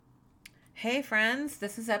Hey friends,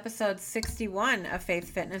 this is episode 61 of Faith,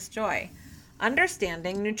 Fitness, Joy.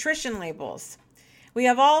 Understanding nutrition labels. We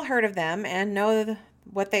have all heard of them and know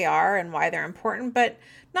what they are and why they're important, but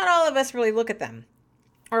not all of us really look at them.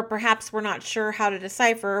 Or perhaps we're not sure how to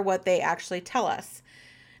decipher what they actually tell us.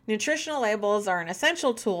 Nutritional labels are an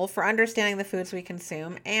essential tool for understanding the foods we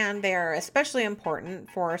consume, and they are especially important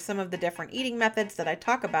for some of the different eating methods that I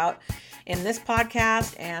talk about in this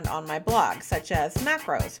podcast and on my blog, such as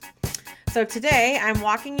macros. So today, I'm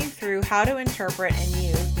walking you through how to interpret and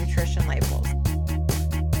use nutrition labels.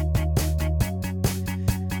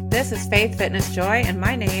 This is Faith, Fitness, Joy, and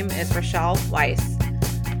my name is Rochelle Weiss.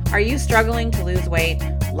 Are you struggling to lose weight,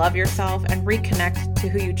 love yourself, and reconnect to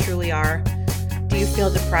who you truly are? Do you feel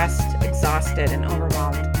depressed, exhausted, and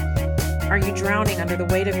overwhelmed? Are you drowning under the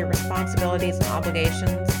weight of your responsibilities and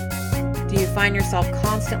obligations? Do you find yourself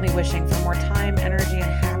constantly wishing for more time, energy, and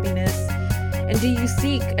happiness? And do you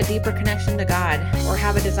seek a deeper connection to God or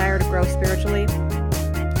have a desire to grow spiritually?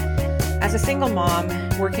 As a single mom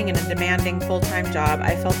working in a demanding full-time job,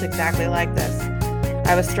 I felt exactly like this.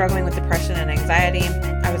 I was struggling with depression and anxiety.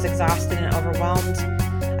 I was exhausted and overwhelmed.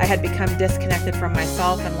 I had become disconnected from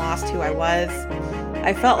myself and lost who I was.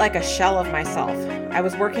 I felt like a shell of myself. I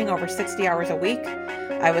was working over 60 hours a week.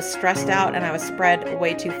 I was stressed out and I was spread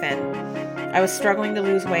way too thin. I was struggling to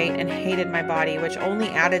lose weight and hated my body, which only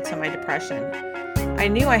added to my depression. I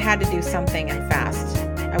knew I had to do something and fast.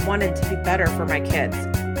 I wanted to be better for my kids.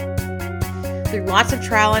 Through lots of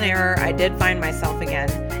trial and error, I did find myself again.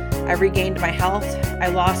 I regained my health. I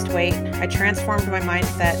lost weight. I transformed my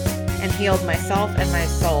mindset and healed myself and my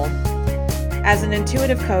soul. As an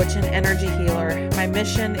intuitive coach and energy healer, my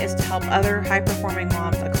mission is to help other high-performing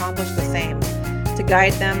moms accomplish the same, to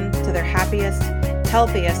guide them to their happiest,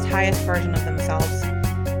 healthiest, highest version of themselves.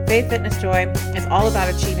 Faith, Fitness, Joy is all about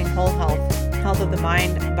achieving whole health of the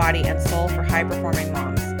mind, body, and soul for high-performing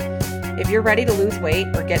moms. If you're ready to lose weight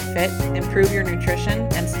or get fit, improve your nutrition,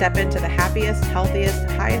 and step into the happiest, healthiest,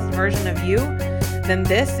 highest version of you, then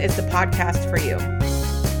this is the podcast for you.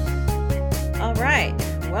 All right,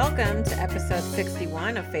 welcome to episode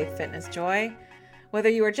 61 of Faith, Fitness, Joy. Whether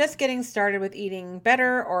you are just getting started with eating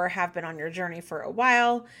better or have been on your journey for a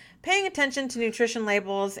while, paying attention to nutrition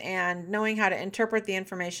labels and knowing how to interpret the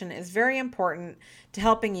information is very important to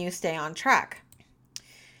helping you stay on track.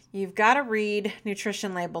 You've got to read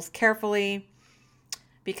nutrition labels carefully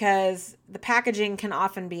because the packaging can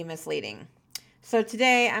often be misleading. So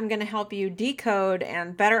today I'm going to help you decode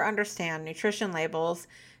and better understand nutrition labels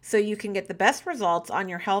so you can get the best results on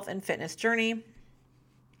your health and fitness journey.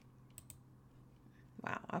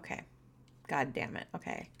 Wow, okay. God damn it,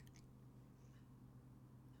 okay.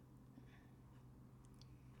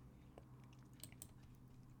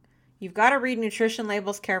 You've got to read nutrition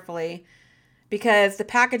labels carefully because the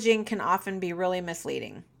packaging can often be really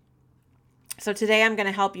misleading. So today I'm going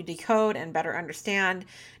to help you decode and better understand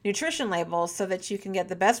nutrition labels so that you can get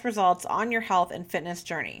the best results on your health and fitness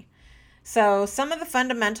journey. So some of the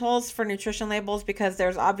fundamentals for nutrition labels, because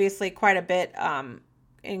there's obviously quite a bit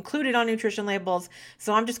included on nutrition labels.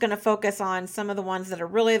 So I'm just going to focus on some of the ones that are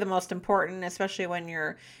really the most important, especially when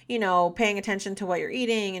you're, paying attention to what you're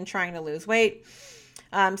eating and trying to lose weight.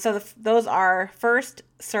 Those are first,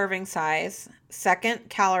 serving size, second,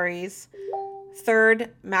 calories,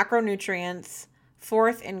 third, macronutrients,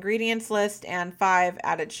 fourth, ingredients list, and 5,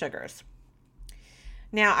 added sugars.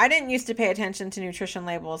 Now, I didn't used to pay attention to nutrition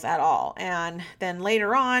labels at all. And then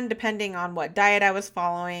later on, depending on what diet I was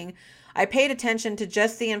following, I paid attention to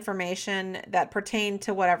just the information that pertained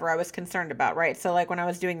to whatever I was concerned about, right? So like when I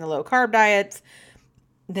was doing the low carb diets,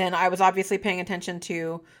 then I was obviously paying attention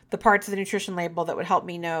to the parts of the nutrition label that would help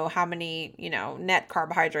me know how many, net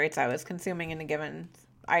carbohydrates I was consuming in a given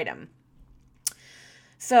item.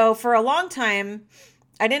 So for a long time,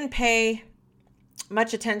 I didn't pay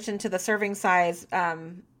much attention to the serving size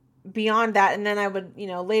beyond that. And then I would,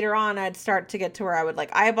 later on, I'd start to get to where I would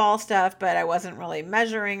like eyeball stuff, but I wasn't really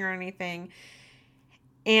measuring or anything.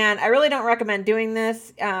 And I really don't recommend doing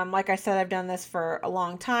this. Like I said, I've done this for a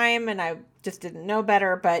long time and I just didn't know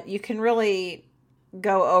better, but you can really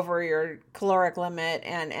go over your caloric limit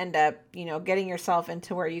and end up, getting yourself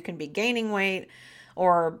into where you can be gaining weight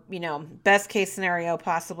or, best case scenario,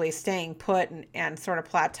 possibly staying put and sort of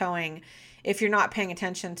plateauing if you're not paying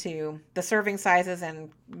attention to the serving sizes and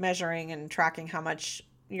measuring and tracking how much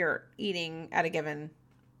you're eating at a given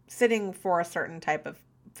sitting for a certain type of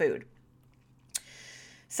food.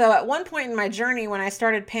 So at one point in my journey, when I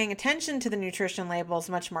started paying attention to the nutrition labels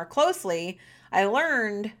much more closely, I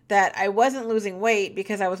learned that I wasn't losing weight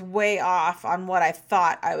because I was way off on what I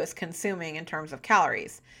thought I was consuming in terms of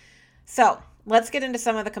calories. So let's get into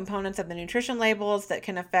some of the components of the nutrition labels that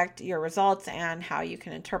can affect your results and how you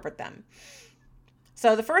can interpret them.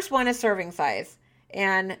 So the first one is serving size.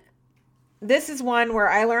 And this is one where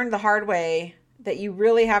I learned the hard way that you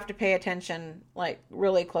really have to pay attention, like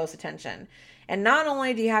really close attention. And not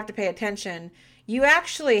only do you have to pay attention, you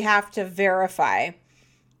actually have to verify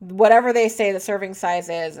whatever they say the serving size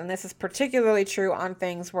is. And this is particularly true on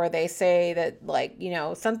things where they say that, like, you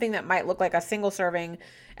know, something that might look like a single serving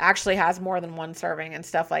actually has more than one serving and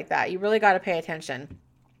stuff like that. You really got to pay attention.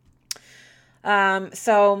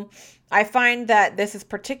 So I find that this is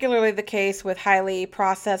particularly the case with highly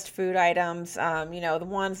processed food items, the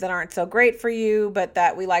ones that aren't so great for you, but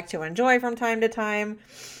that we like to enjoy from time to time.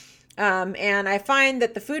 And I find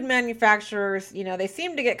that the food manufacturers, they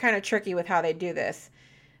seem to get kind of tricky with how they do this.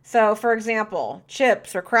 So, for example,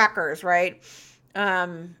 chips or crackers, right?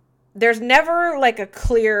 There's never like a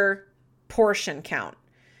clear portion count,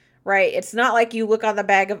 right? It's not like you look on the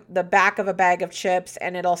back of a bag of chips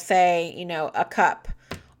and it'll say, a cup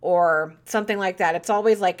or something like that. It's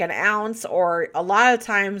always like an ounce, or a lot of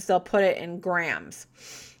times they'll put it in grams.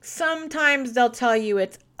 Sometimes they'll tell you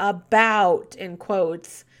it's about, in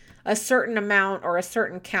quotes, a certain amount or a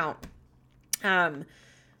certain count.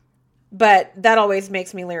 But that always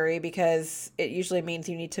makes me leery, because it usually means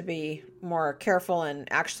you need to be more careful and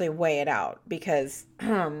actually weigh it out, because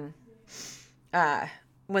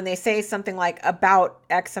when they say something like about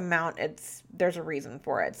X amount, there's a reason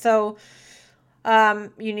for it. So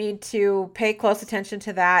you need to pay close attention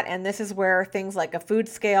to that. And this is where things like a food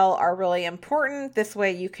scale are really important. This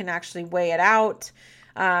way you can actually weigh it out.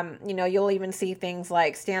 You'll even see things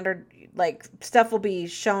like standard, like stuff will be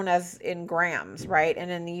shown as in grams, right? And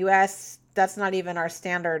in the US, that's not even our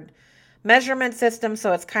standard measurement system.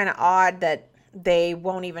 So it's kind of odd that they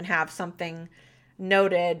won't even have something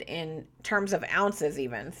noted in terms of ounces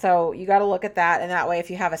even. So you got to look at that. And that way, if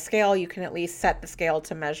you have a scale, you can at least set the scale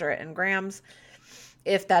to measure it in grams,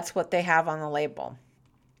 if that's what they have on the label.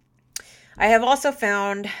 I have also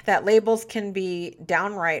found that labels can be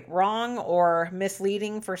downright wrong or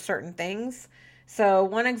misleading for certain things. So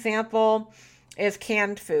one example is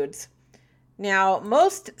canned foods. Now,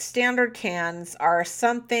 most standard cans are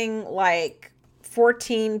something like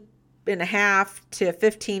 14.5 to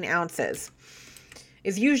 15 ounces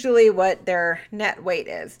is usually what their net weight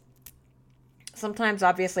is. Sometimes,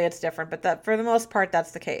 obviously, it's different, but for the most part,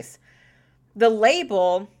 that's the case. The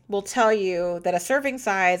label will tell you that a serving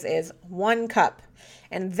size is 1 cup.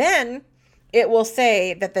 And then it will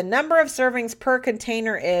say that the number of servings per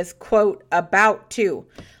container is, quote, about 2.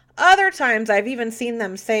 Other times I've even seen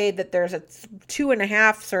them say that there's a 2.5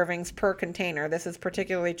 servings per container. This is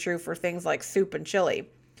particularly true for things like soup and chili.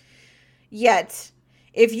 Yet,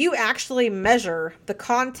 if you actually measure the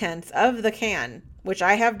contents of the can, which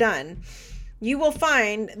I have done, you will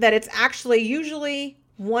find that it's actually usually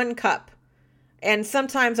 1 cup. And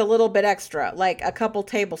sometimes a little bit extra, like a couple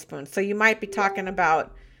tablespoons. So you might be talking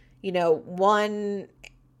about, 1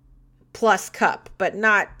 plus cup, but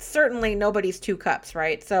certainly nobody's 2 cups,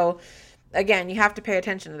 right? So again, you have to pay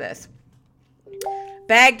attention to this.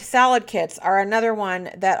 Bagged salad kits are another one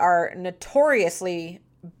that are notoriously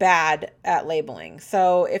bad at labeling.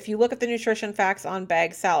 So if you look at the nutrition facts on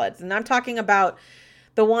bagged salads, and I'm talking about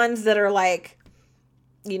the ones that are like,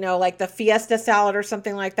 like the Fiesta salad or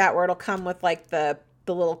something like that, where it'll come with like the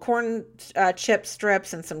little corn chip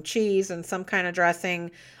strips and some cheese and some kind of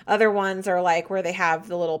dressing. Other ones are like where they have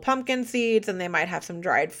the little pumpkin seeds and they might have some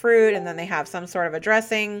dried fruit and then they have some sort of a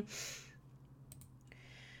dressing.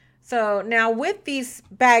 So now with these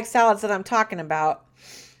bag salads that I'm talking about,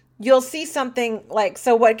 you'll see something like,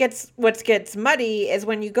 so what gets muddy is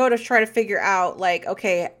when you go to try to figure out like,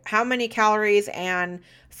 okay, how many calories and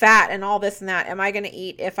fat and all this and that am I going to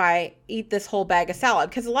eat if I eat this whole bag of salad?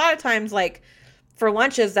 Because a lot of times, like for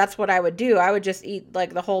lunches, that's what I would do. I would just eat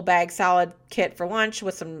like the whole bag salad kit for lunch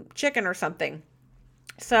with some chicken or something.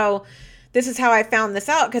 So this is how I found this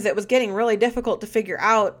out, because it was getting really difficult to figure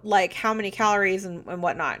out like how many calories and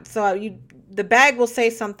whatnot. So the bag will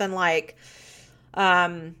say something like,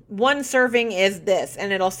 1 serving is this,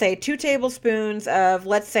 and it'll say 2 tablespoons of,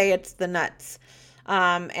 let's say it's the nuts,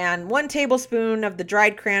 and 1 tablespoon of the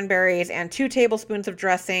dried cranberries and 2 tablespoons of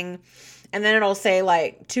dressing. And then it'll say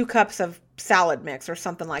like 2 cups of salad mix or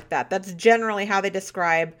something like that. That's generally how they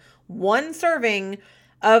describe 1 serving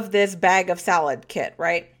of this bag of salad kit,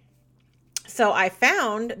 right? So I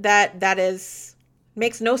found that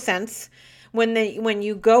makes no sense when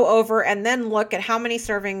you go over and then look at how many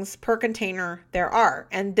servings per container there are.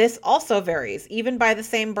 And this also varies, even by the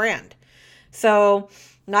same brand. So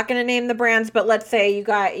not going to name the brands, but let's say you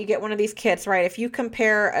get one of these kits, right? If you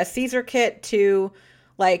compare a Caesar kit to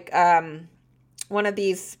like one of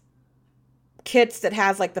these kits that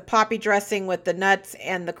has like the poppy dressing with the nuts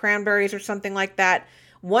and the cranberries or something like that,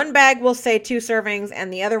 one bag will say 2 servings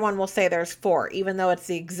and the other one will say there's 4, even though it's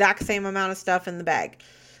the exact same amount of stuff in the bag.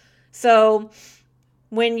 So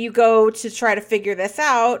when you go to try to figure this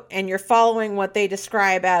out and you're following what they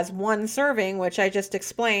describe as 1 serving, which I just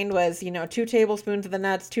explained was, 2 tablespoons of the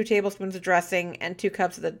nuts, 2 tablespoons of dressing, and 2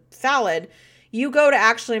 cups of the salad, you go to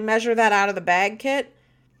actually measure that out of the bag kit.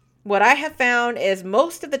 What I have found is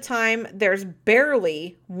most of the time there's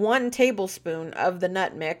barely 1 tablespoon of the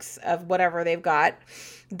nut mix of whatever they've got.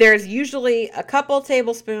 There's usually a couple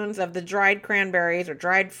tablespoons of the dried cranberries or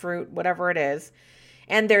dried fruit, whatever it is.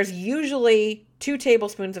 And there's usually 2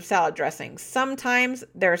 tablespoons of salad dressing. Sometimes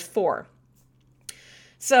there's 4.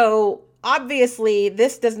 So obviously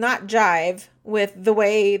this does not jive with the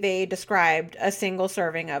way they described a single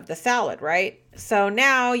serving of the salad, right? So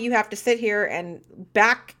now you have to sit here and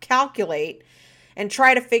back calculate and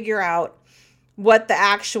try to figure out what the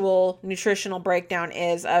actual nutritional breakdown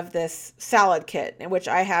is of this salad kit, which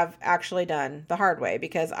I have actually done the hard way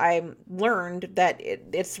because I learned that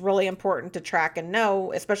it's really important to track and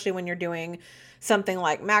know, especially when you're doing something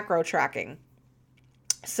like macro tracking.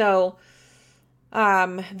 So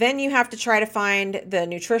then you have to try to find the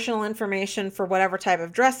nutritional information for whatever type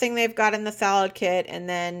of dressing they've got in the salad kit. And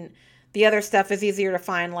then the other stuff is easier to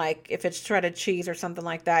find, like if it's shredded cheese or something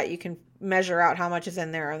like that, you can measure out how much is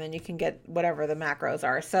in there and then you can get whatever the macros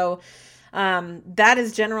are. So that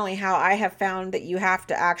is generally how I have found that you have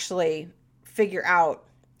to actually figure out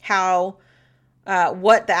how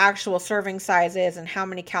what the actual serving size is and how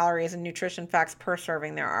many calories and nutrition facts per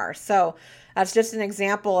serving there are. So that's just an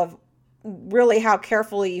example of really how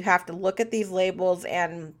carefully you have to look at these labels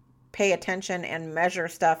and pay attention and measure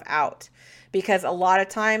stuff out, because a lot of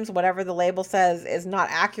times whatever the label says is not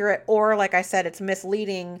accurate, or like I said, it's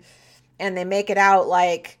misleading and they make it out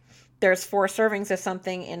like there's 4 servings of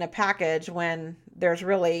something in a package when there's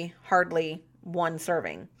really hardly 1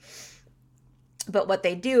 serving. But what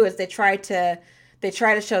they do is they try to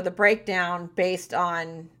show the breakdown based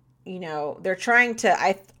on, they're trying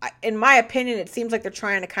to, in my opinion, it seems like they're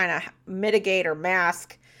trying to kind of mitigate or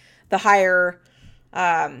mask the higher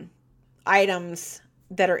items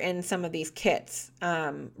that are in some of these kits,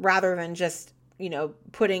 rather than just,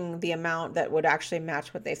 putting the amount that would actually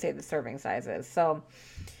match what they say the serving size is. So,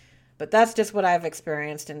 but that's just what I've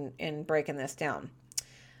experienced in breaking this down.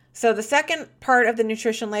 So the second part of the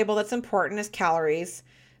nutrition label that's important is calories.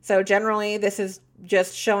 So generally this is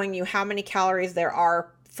just showing you how many calories there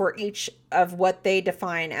are for each of what they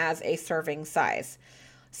define as a serving size.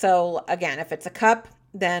 So again, if it's a cup,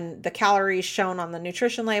 then the calories shown on the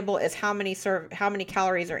nutrition label is how many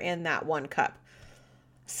calories are in that 1 cup.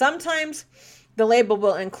 Sometimes the label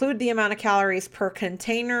will include the amount of calories per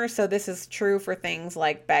container. So this is true for things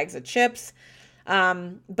like bags of chips.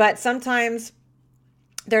 But sometimes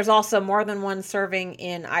there's also more than 1 serving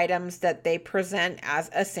in items that they present as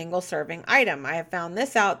a single serving item. I have found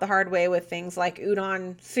this out the hard way with things like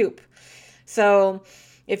udon soup. So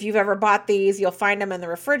if you've ever bought these, you'll find them in the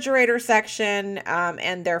refrigerator section,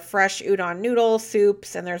 and they're fresh udon noodle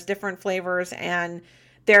soups, and there's different flavors, and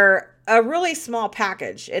they're a really small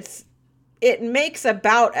package. It makes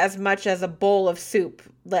about as much as a bowl of soup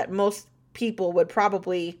that most people would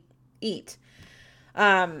probably eat.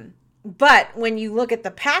 But when you look at the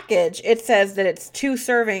package, it says that it's 2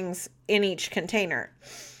 servings in each container.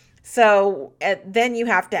 So then you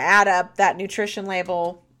have to add up that nutrition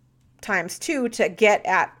label times 2 to get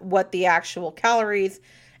at what the actual calories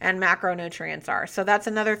and macronutrients are. So that's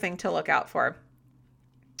another thing to look out for.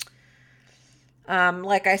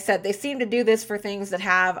 Like I said, they seem to do this for things that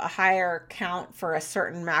have a higher count for a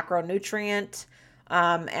certain macronutrient.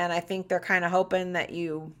 And I think they're kind of hoping that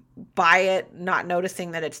you buy it, not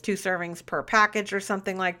noticing that it's 2 servings per package or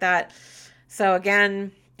something like that. So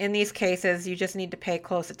again, in these cases, you just need to pay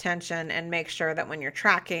close attention and make sure that when you're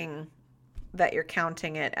tracking that you're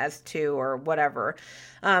counting it as 2 or whatever.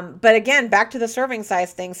 But again, back to the serving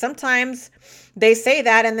size thing. Sometimes they say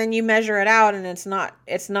that and then you measure it out and it's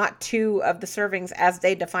not 2 of the servings as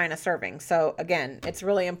they define a serving. So again, it's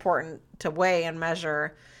really important to weigh and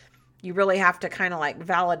measure. You really have to kind of like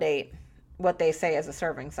validate what they say as a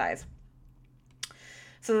serving size.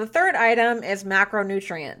 So the third item is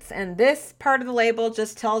macronutrients. And this part of the label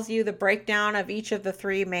just tells you the breakdown of each of the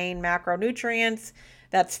 3 main macronutrients.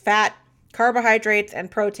 That's fat, carbohydrates,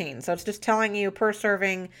 and protein. So it's just telling you per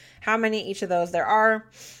serving how many each of those there are.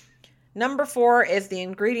 Number 4 is the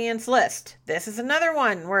ingredients list. This is another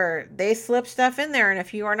one where they slip stuff in there, and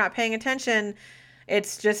if you are not paying attention,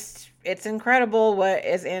 it's incredible what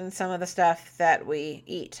is in some of the stuff that we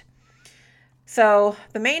eat. So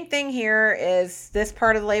the main thing here is this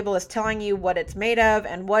part of the label is telling you what it's made of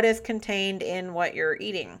and what is contained in what you're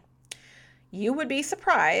eating. You would be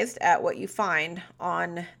surprised at what you find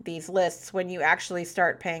on these lists when you actually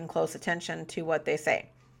start paying close attention to what they say.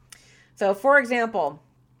 So for example,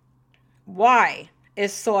 why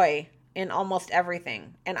is soy in almost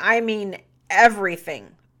everything? And I mean everything.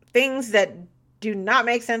 Things that do not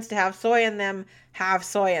make sense to have soy in them have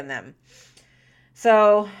soy in them.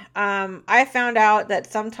 So I found out that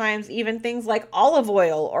sometimes even things like olive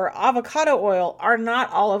oil or avocado oil are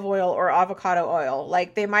not olive oil or avocado oil.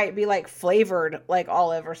 Like they might be like flavored like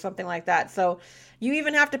olive or something like that. So you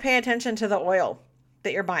even have to pay attention to the oil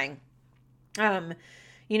that you're buying.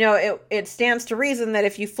 It stands to reason that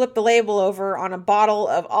if you flip the label over on a bottle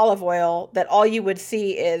of olive oil, that all you would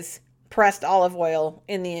see is pressed olive oil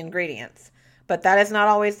in the ingredients. But that is not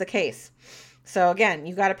always the case. So again,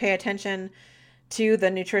 you got to pay attention to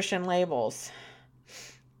the nutrition labels.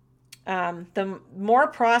 The more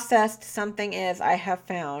processed something is, I have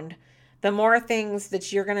found, the more things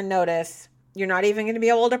that you're going to notice you're not even going to be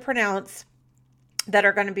able to pronounce that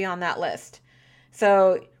are going to be on that list.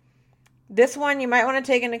 So this one you might want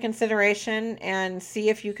to take into consideration and see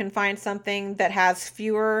if you can find something that has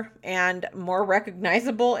fewer and more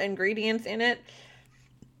recognizable ingredients in it.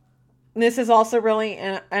 This is also really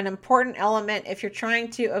an important element if you're trying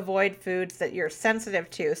to avoid foods that you're sensitive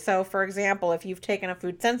to. So, for example, if you've taken a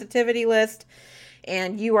food sensitivity list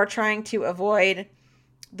and you are trying to avoid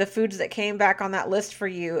the foods that came back on that list for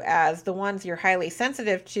you as the ones you're highly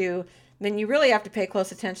sensitive to, then you really have to pay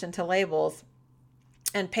close attention to labels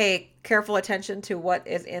and pay careful attention to what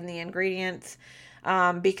is in the ingredients.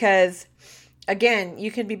 Because again,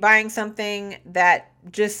 you could be buying something that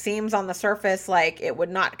just seems on the surface like it would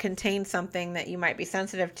not contain something that you might be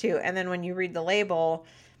sensitive to. And then when you read the label,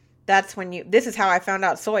 this is how I found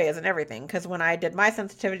out soy isn't everything. Because when I did my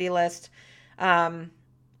sensitivity list, one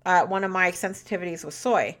of my sensitivities was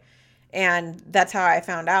soy. And that's how I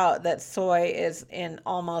found out that soy is in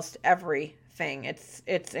almost everything.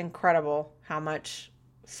 It's incredible how much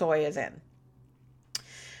soy is in.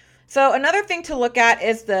 So another thing to look at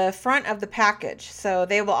is the front of the package. So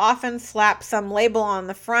they will often slap some label on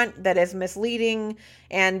the front that is misleading,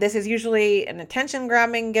 and this is usually an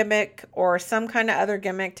attention-grabbing gimmick or some kind of other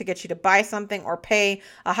gimmick to get you to buy something or pay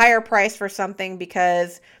a higher price for something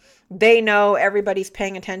because they know everybody's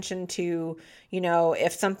paying attention to,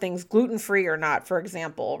 if something's gluten-free or not, for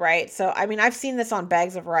example, right? So, I've seen this on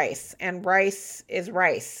bags of rice, and rice is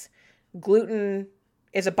rice. Gluten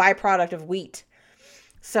is a byproduct of wheat.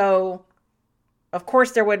 So, of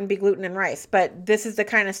course, there wouldn't be gluten in rice, but this is the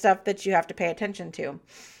kind of stuff that you have to pay attention to.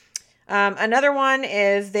 Another one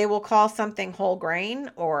is they will call something whole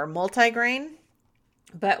grain or multigrain,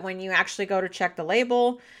 but when you actually go to check the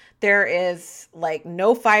label, there is like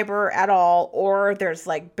no fiber at all, or there's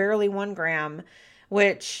like barely 1 gram,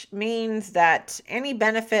 which means that any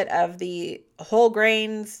benefit of the whole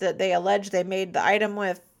grains that they allege they made the item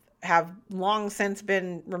with have long since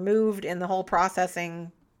been removed in the whole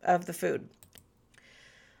processing of the food.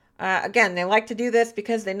 Again, they like to do this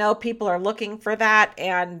because they know people are looking for that,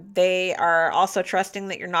 and they are also trusting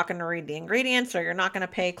that you're not going to read the ingredients or you're not going to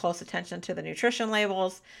pay close attention to the nutrition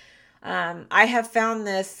labels. I have found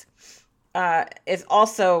this is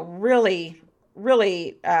also really,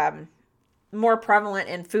 really more prevalent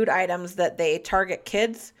in food items that they target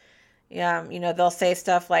kids. They'll say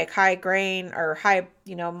stuff like high grain or high,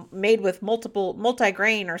 made with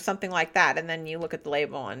multi-grain or something like that. And then you look at the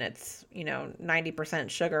label and it's, 90%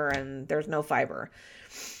 sugar and there's no fiber.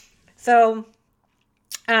 So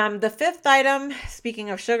the 5th item, speaking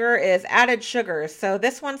of sugar, is added sugars. So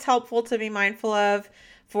this one's helpful to be mindful of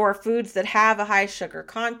for foods that have a high sugar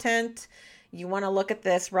content. You want to look at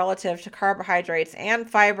this relative to carbohydrates and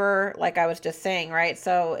fiber, like I was just saying, right?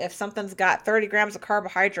 So if something's got 30 grams of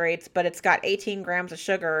carbohydrates, but it's got 18 grams of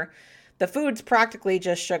sugar, the food's practically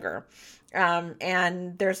just sugar.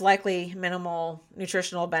 And there's likely minimal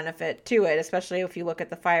nutritional benefit to it, especially if you look at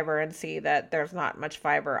the fiber and see that there's not much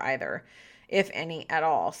fiber either, if any at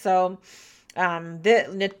all. So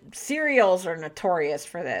the cereals are notorious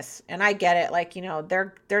for this, and I get it. Like,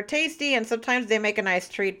 they're tasty and sometimes they make a nice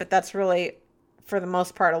treat, but that's really, for the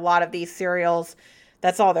most part, a lot of these cereals,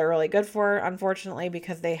 that's all they're really good for, unfortunately,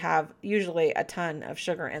 because they have usually a ton of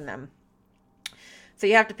sugar in them. So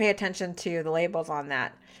you have to pay attention to the labels on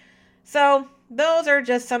that. So those are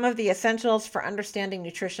just some of the essentials for understanding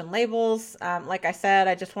nutrition labels. Like I said,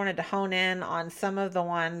 I just wanted to hone in on some of the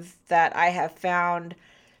ones that I have found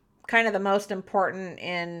kind of the most important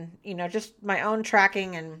in, just my own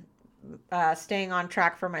tracking and staying on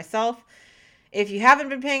track for myself. If you haven't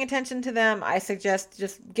been paying attention to them, I suggest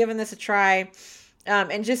just giving this a try,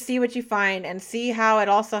 and just see what you find and see how it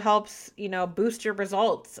also helps, boost your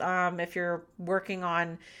results. If you're working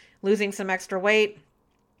on losing some extra weight,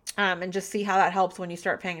 and just see how that helps when you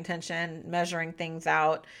start paying attention, measuring things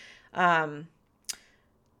out. I'd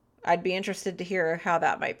be interested to hear how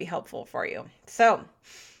that might be helpful for you. So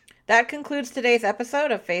that concludes today's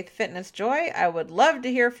episode of Faith, Fitness, Joy. I would love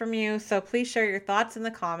to hear from you, so please share your thoughts in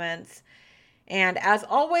the comments. And as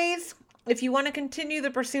always, if you want to continue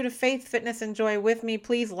the pursuit of faith, fitness, and joy with me,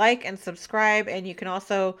 please like and subscribe. And you can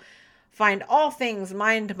also find all things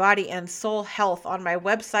mind, body, and soul health on my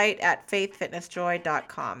website at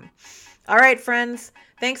faithfitnessjoy.com. All right, friends,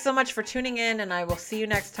 thanks so much for tuning in, and I will see you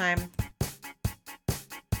next time.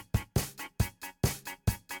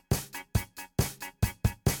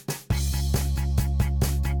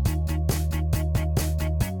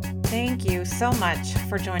 Thank you so much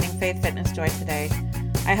for joining Faith, Fitness, Joy today.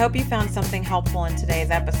 I hope you found something helpful in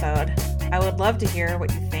today's episode. I would love to hear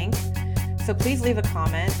what you think, so please leave a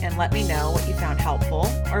comment and let me know what you found helpful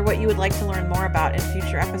or what you would like to learn more about in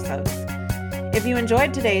future episodes. If you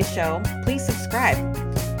enjoyed today's show, please subscribe.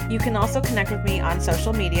 You can also connect with me on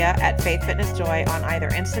social media at Faith, Fitness, Joy on either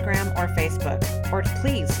Instagram or Facebook, or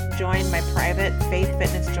please join my private Faith,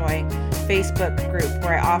 Fitness, Joy Facebook group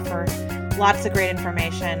where I offer lots of great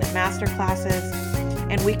information, master classes,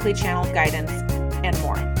 and weekly channel guidance, and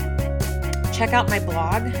more. Check out my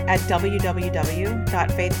blog at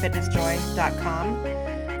www.faithfitnessjoy.com.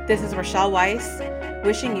 This is Rochelle Weiss,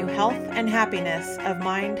 wishing you health and happiness of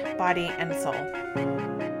mind, body, and soul.